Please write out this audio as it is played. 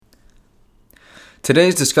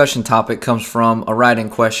Today's discussion topic comes from a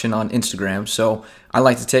write-in question on Instagram, so I'd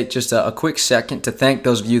like to take just a quick second to thank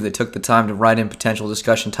those of you that took the time to write in potential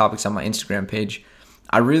discussion topics on my Instagram page.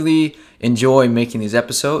 I really enjoy making these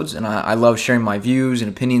episodes, and I love sharing my views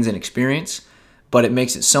and opinions and experience, but it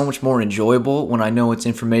makes it so much more enjoyable when I know it's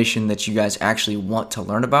information that you guys actually want to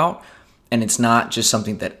learn about, and it's not just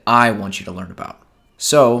something that I want you to learn about.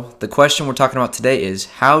 So, the question we're talking about today is,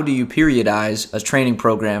 how do you periodize a training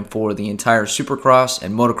program for the entire Supercross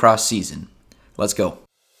and Motocross season? Let's go.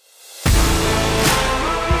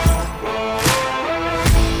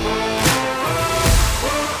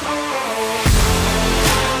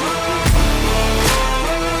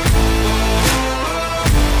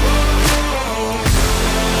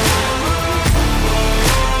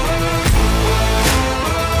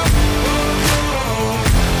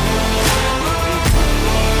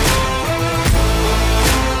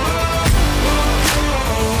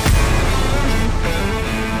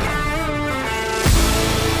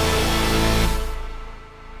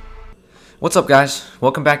 What's up, guys?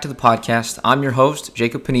 Welcome back to the podcast. I'm your host,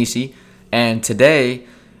 Jacob Panisi, and today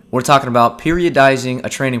we're talking about periodizing a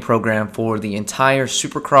training program for the entire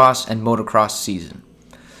Supercross and Motocross season.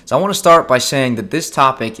 So I want to start by saying that this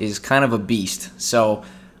topic is kind of a beast, so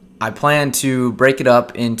I plan to break it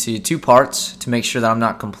up into two parts to make sure that I'm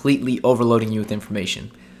not completely overloading you with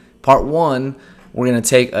information. Part one, we're going to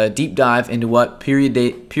take a deep dive into what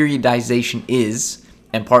periodization is.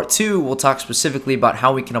 And part two, we'll talk specifically about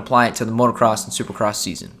how we can apply it to the motocross and supercross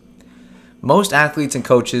season. Most athletes and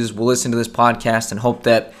coaches will listen to this podcast and hope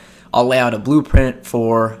that I'll lay out a blueprint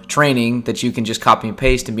for training that you can just copy and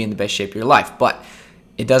paste and be in the best shape of your life. But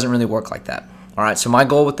it doesn't really work like that. All right, so my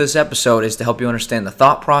goal with this episode is to help you understand the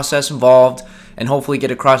thought process involved and hopefully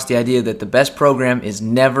get across the idea that the best program is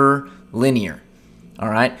never linear. All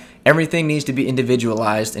right, everything needs to be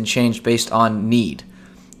individualized and changed based on need.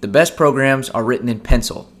 The best programs are written in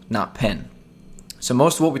pencil, not pen. So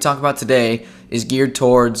most of what we talk about today is geared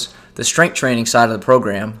towards the strength training side of the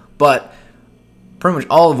program, but pretty much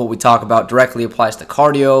all of what we talk about directly applies to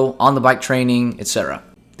cardio, on-the-bike training, etc.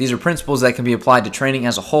 These are principles that can be applied to training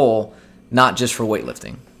as a whole, not just for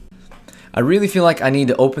weightlifting. I really feel like I need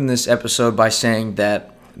to open this episode by saying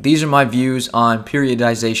that these are my views on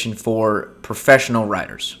periodization for professional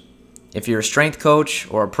riders. If you're a strength coach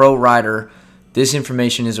or a pro rider, this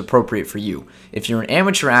information is appropriate for you. If you're an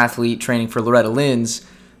amateur athlete training for Loretta Lynn's,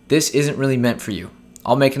 this isn't really meant for you.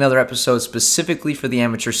 I'll make another episode specifically for the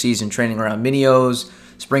amateur season, training around Mini-O's,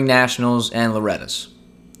 Spring Nationals, and Loretta's.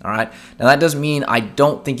 All right. Now, that doesn't mean I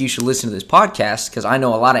don't think you should listen to this podcast, because I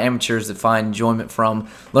know a lot of amateurs that find enjoyment from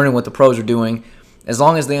learning what the pros are doing, as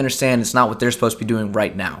long as they understand it's not what they're supposed to be doing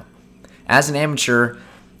right now. As an amateur,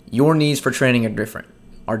 your needs for training are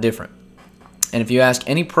different. And if you ask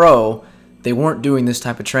any pro, they weren't doing this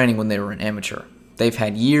type of training when they were an amateur. They've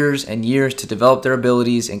had years and years to develop their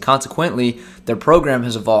abilities, and consequently, their program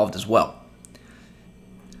has evolved as well.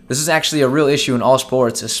 This is actually a real issue in all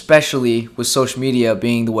sports, especially with social media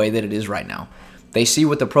being the way that it is right now. They see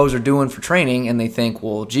what the pros are doing for training, and they think,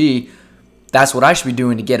 well, gee, that's what I should be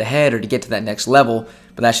doing to get ahead or to get to that next level,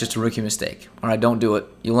 but that's just a rookie mistake. All right, don't do it.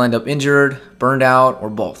 You'll end up injured, burned out, or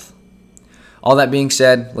both. All that being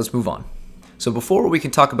said, let's move on. So before we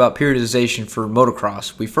can talk about periodization for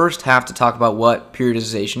motocross, we first have to talk about what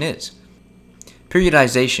periodization is.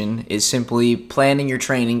 Periodization is simply planning your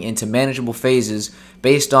training into manageable phases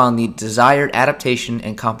based on the desired adaptation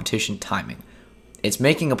and competition timing. It's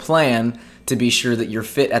making a plan to be sure that you're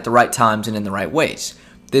fit at the right times and in the right ways.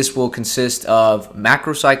 This will consist of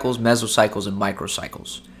macrocycles, mesocycles, and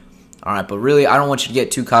microcycles. All right, but really, I don't want you to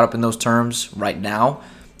get too caught up in those terms right now.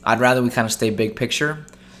 I'd rather we kind of stay big picture.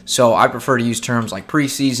 So I prefer to use terms like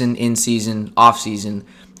preseason, in-season, off-season,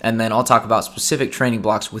 and then I'll talk about specific training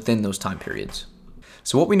blocks within those time periods.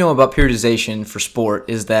 So what we know about periodization for sport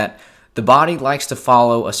is that the body likes to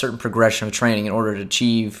follow a certain progression of training in order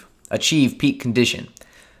to achieve peak condition.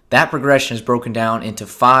 That progression is broken down into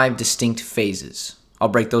 5 distinct phases. I'll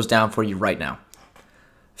break those down for you right now.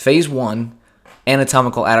 Phase 1,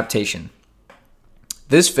 anatomical adaptation.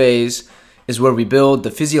 This phase is where we build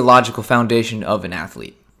the physiological foundation of an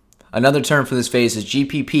athlete. Another term for this phase is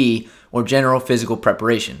GPP, or general physical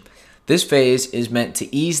preparation. This phase is meant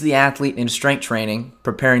to ease the athlete into strength training,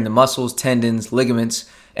 preparing the muscles, tendons, ligaments,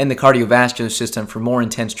 and the cardiovascular system for more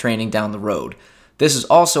intense training down the road. This is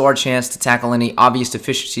also our chance to tackle any obvious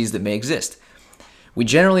deficiencies that may exist. We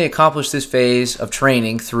generally accomplish this phase of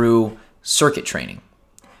training through circuit training.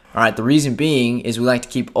 All right, the reason being is we like to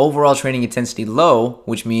keep overall training intensity low,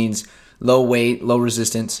 which means low weight, low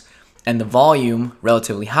resistance, and the volume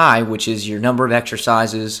relatively high, which is your number of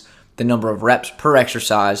exercises, the number of reps per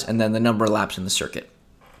exercise, and then the number of laps in the circuit.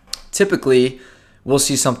 Typically, we'll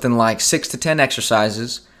see something like 6 to 10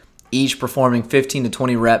 exercises, each performing 15 to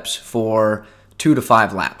 20 reps for 2 to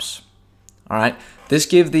 5 laps. All right. This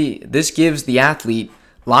gives the athlete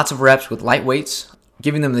lots of reps with light weights,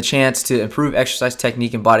 giving them the chance to improve exercise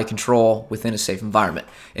technique and body control within a safe environment.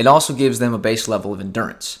 It also gives them a base level of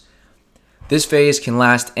endurance. This phase can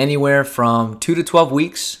last anywhere from 2 to 12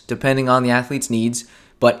 weeks, depending on the athlete's needs,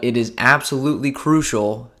 but it is absolutely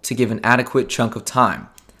crucial to give an adequate chunk of time.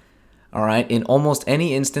 All right. In almost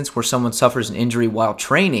any instance where someone suffers an injury while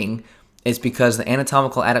training, it's because the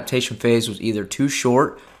anatomical adaptation phase was either too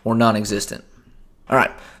short or non-existent. All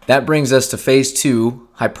right. That brings us to phase 2,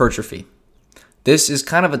 hypertrophy. This is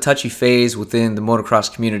kind of a touchy phase within the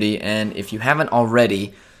motocross community, and if you haven't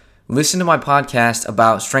already, listen to my podcast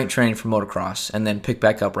about strength training for motocross and then pick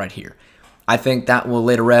back up right here. I think that will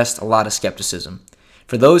lay to rest a lot of skepticism.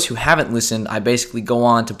 For those who haven't listened, I basically go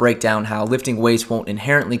on to break down how lifting weights won't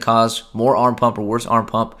inherently cause more arm pump or worse arm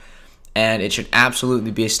pump, and it should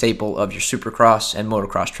absolutely be a staple of your supercross and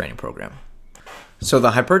motocross training program. So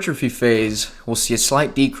the hypertrophy phase will see a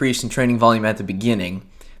slight decrease in training volume at the beginning,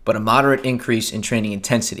 but a moderate increase in training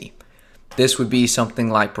intensity. This would be something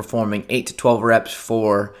like performing 8 to 12 reps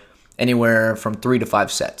for anywhere from 3 to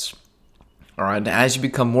 5 sets. All right, as you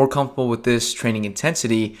become more comfortable with this training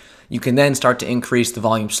intensity, you can then start to increase the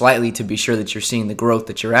volume slightly to be sure that you're seeing the growth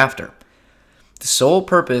that you're after. The sole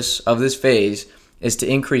purpose of this phase is to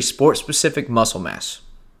increase sport-specific muscle mass.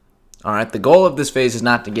 All right, the goal of this phase is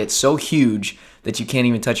not to get so huge that you can't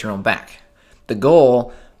even touch your own back. The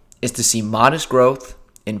goal is to see modest growth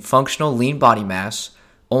in functional lean body mass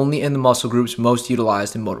only in the muscle groups most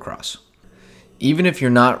utilized in motocross. Even if you're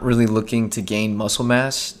not really looking to gain muscle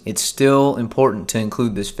mass, it's still important to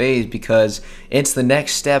include this phase because it's the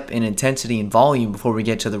next step in intensity and volume before we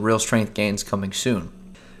get to the real strength gains coming soon.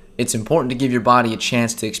 It's important to give your body a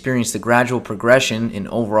chance to experience the gradual progression in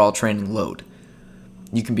overall training load.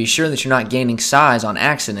 You can be sure that you're not gaining size on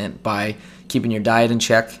accident by keeping your diet in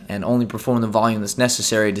check and only perform the volume that's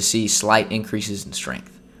necessary to see slight increases in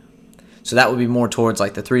strength. So that would be more towards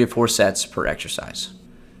like the 3 to 4 sets per exercise.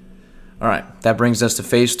 All right, that brings us to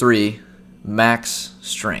phase 3, max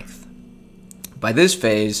strength. By this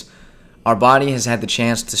phase, our body has had the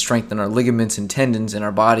chance to strengthen our ligaments and tendons, and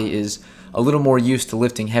our body is a little more used to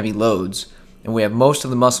lifting heavy loads, and we have most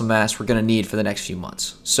of the muscle mass we're going to need for the next few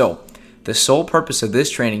months. So, the sole purpose of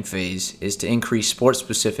this training phase is to increase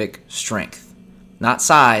sport-specific strength. Not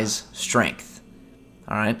size, strength.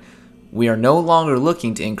 All right? We are no longer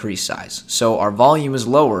looking to increase size, so our volume is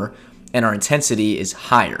lower and our intensity is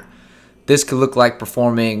higher. This could look like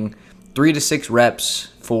performing 3 to 6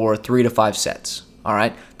 reps for 3 to 5 sets. All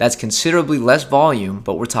right, that's considerably less volume,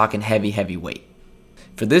 but we're talking heavy weight.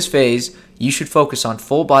 For this phase, you should focus on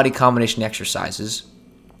full body combination exercises.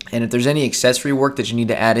 And if there's any accessory work that you need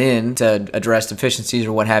to add in to address deficiencies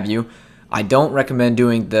or what have you, I don't recommend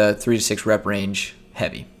doing the 3 to 6 rep range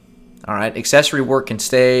heavy. All right, accessory work can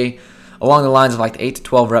stay along the lines of like the 8 to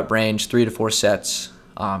 12 rep range, 3 to 4 sets.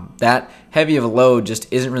 That heavy of a load just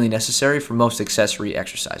isn't really necessary for most accessory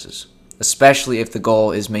exercises, especially if the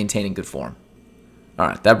goal is maintaining good form. All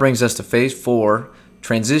right, that brings us to phase 4,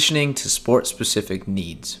 transitioning to sport-specific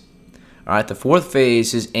needs. All right, the fourth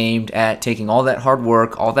phase is aimed at taking all that hard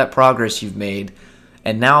work, all that progress you've made,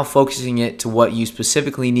 and now focusing it to what you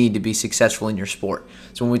specifically need to be successful in your sport.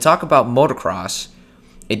 So when we talk about motocross,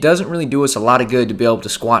 it doesn't really do us a lot of good to be able to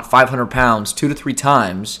squat 500 pounds 2 to 3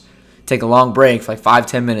 times, take a long break for like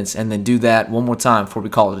 5-10 minutes, and then do that one more time before we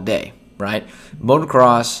call it a day, right?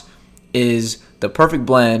 Motocross is the perfect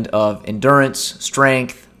blend of endurance,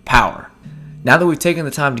 strength, power. Now that we've taken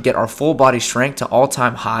the time to get our full body strength to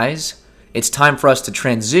all-time highs, it's time for us to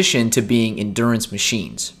transition to being endurance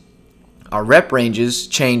machines. Our rep ranges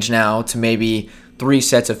change now to maybe 3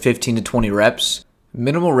 sets of 15 to 20 reps,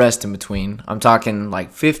 minimal rest in between. I'm talking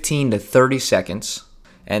like 15 to 30 seconds,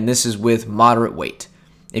 and this is with moderate weight.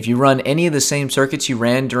 If you run any of the same circuits you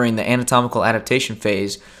ran during the anatomical adaptation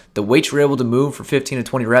phase, the weights you're able to move for 15 to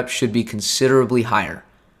 20 reps should be considerably higher.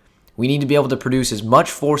 We need to be able to produce as much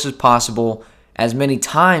force as possible, as many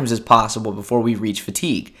times as possible before we reach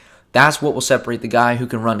fatigue. That's what will separate the guy who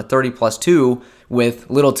can run a 30+2 with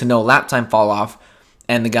little to no lap time fall off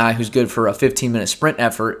and the guy who's good for a 15-minute sprint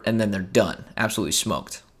effort and then they're done, absolutely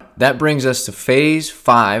smoked. That brings us to phase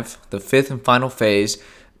 5, the fifth and final phase,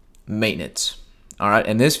 maintenance. All right,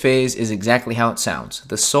 and this phase is exactly how it sounds.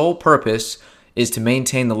 The sole purpose is to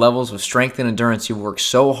maintain the levels of strength and endurance you've worked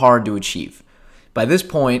so hard to achieve. By this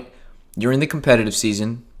point, you're in the competitive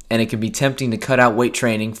season, and it can be tempting to cut out weight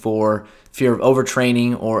training for fear of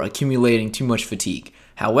overtraining or accumulating too much fatigue.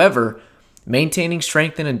 However, maintaining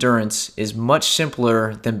strength and endurance is much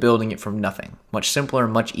simpler than building it from nothing. Much simpler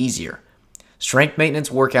and much easier. Strength maintenance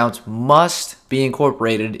workouts must be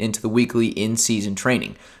incorporated into the weekly in-season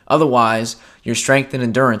training. Otherwise, your strength and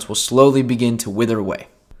endurance will slowly begin to wither away.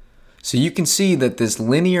 So you can see that this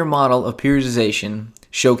linear model of periodization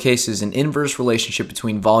showcases an inverse relationship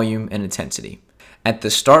between volume and intensity. At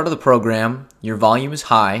the start of the program, your volume is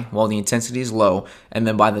high while the intensity is low, and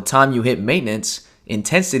then by the time you hit maintenance,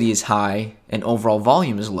 intensity is high and overall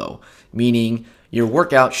volume is low, meaning your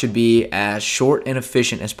workout should be as short and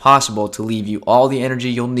efficient as possible to leave you all the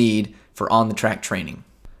energy you'll need for on-the-track training.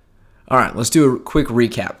 All right, let's do a quick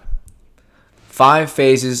recap. 5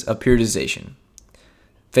 phases of periodization.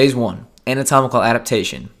 Phase 1, anatomical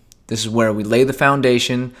adaptation. This is where we lay the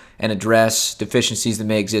foundation and address deficiencies that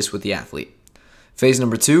may exist with the athlete. Phase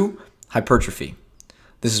number 2, hypertrophy.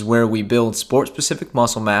 This is where we build sport-specific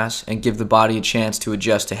muscle mass and give the body a chance to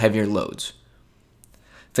adjust to heavier loads.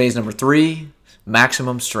 Phase number 3,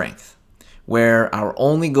 maximum strength, where our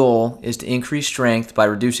only goal is to increase strength by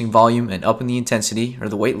reducing volume and upping the intensity or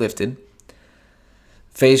the weight lifted.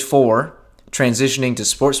 Phase 4, transitioning to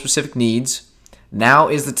sport-specific needs. Now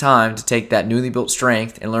is the time to take that newly built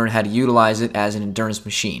strength and learn how to utilize it as an endurance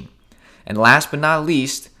machine. And last but not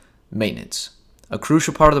least, maintenance. A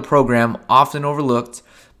crucial part of the program, often overlooked,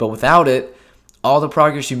 but without it, all the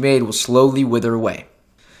progress you made will slowly wither away.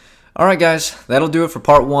 Alright guys, that'll do it for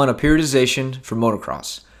part 1 of periodization for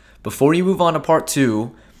motocross. Before you move on to part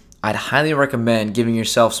 2, I'd highly recommend giving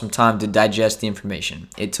yourself some time to digest the information.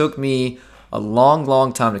 It took me a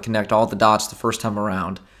long time to connect all the dots the first time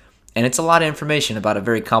around, and it's a lot of information about a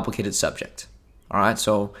very complicated subject. Alright,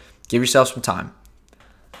 so give yourself some time.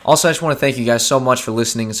 Also, I just want to thank you guys so much for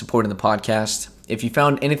listening and supporting the podcast. If you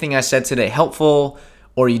found anything I said today helpful,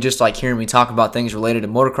 or you just like hearing me talk about things related to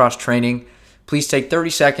motocross training, please take 30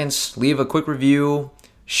 seconds, leave a quick review,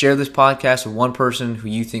 share this podcast with one person who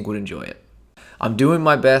you think would enjoy it. I'm doing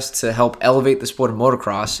my best to help elevate the sport of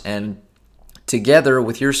motocross, and together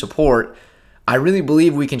with your support, I really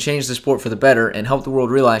believe we can change the sport for the better and help the world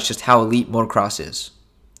realize just how elite motocross is.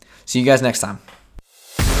 See you guys next time.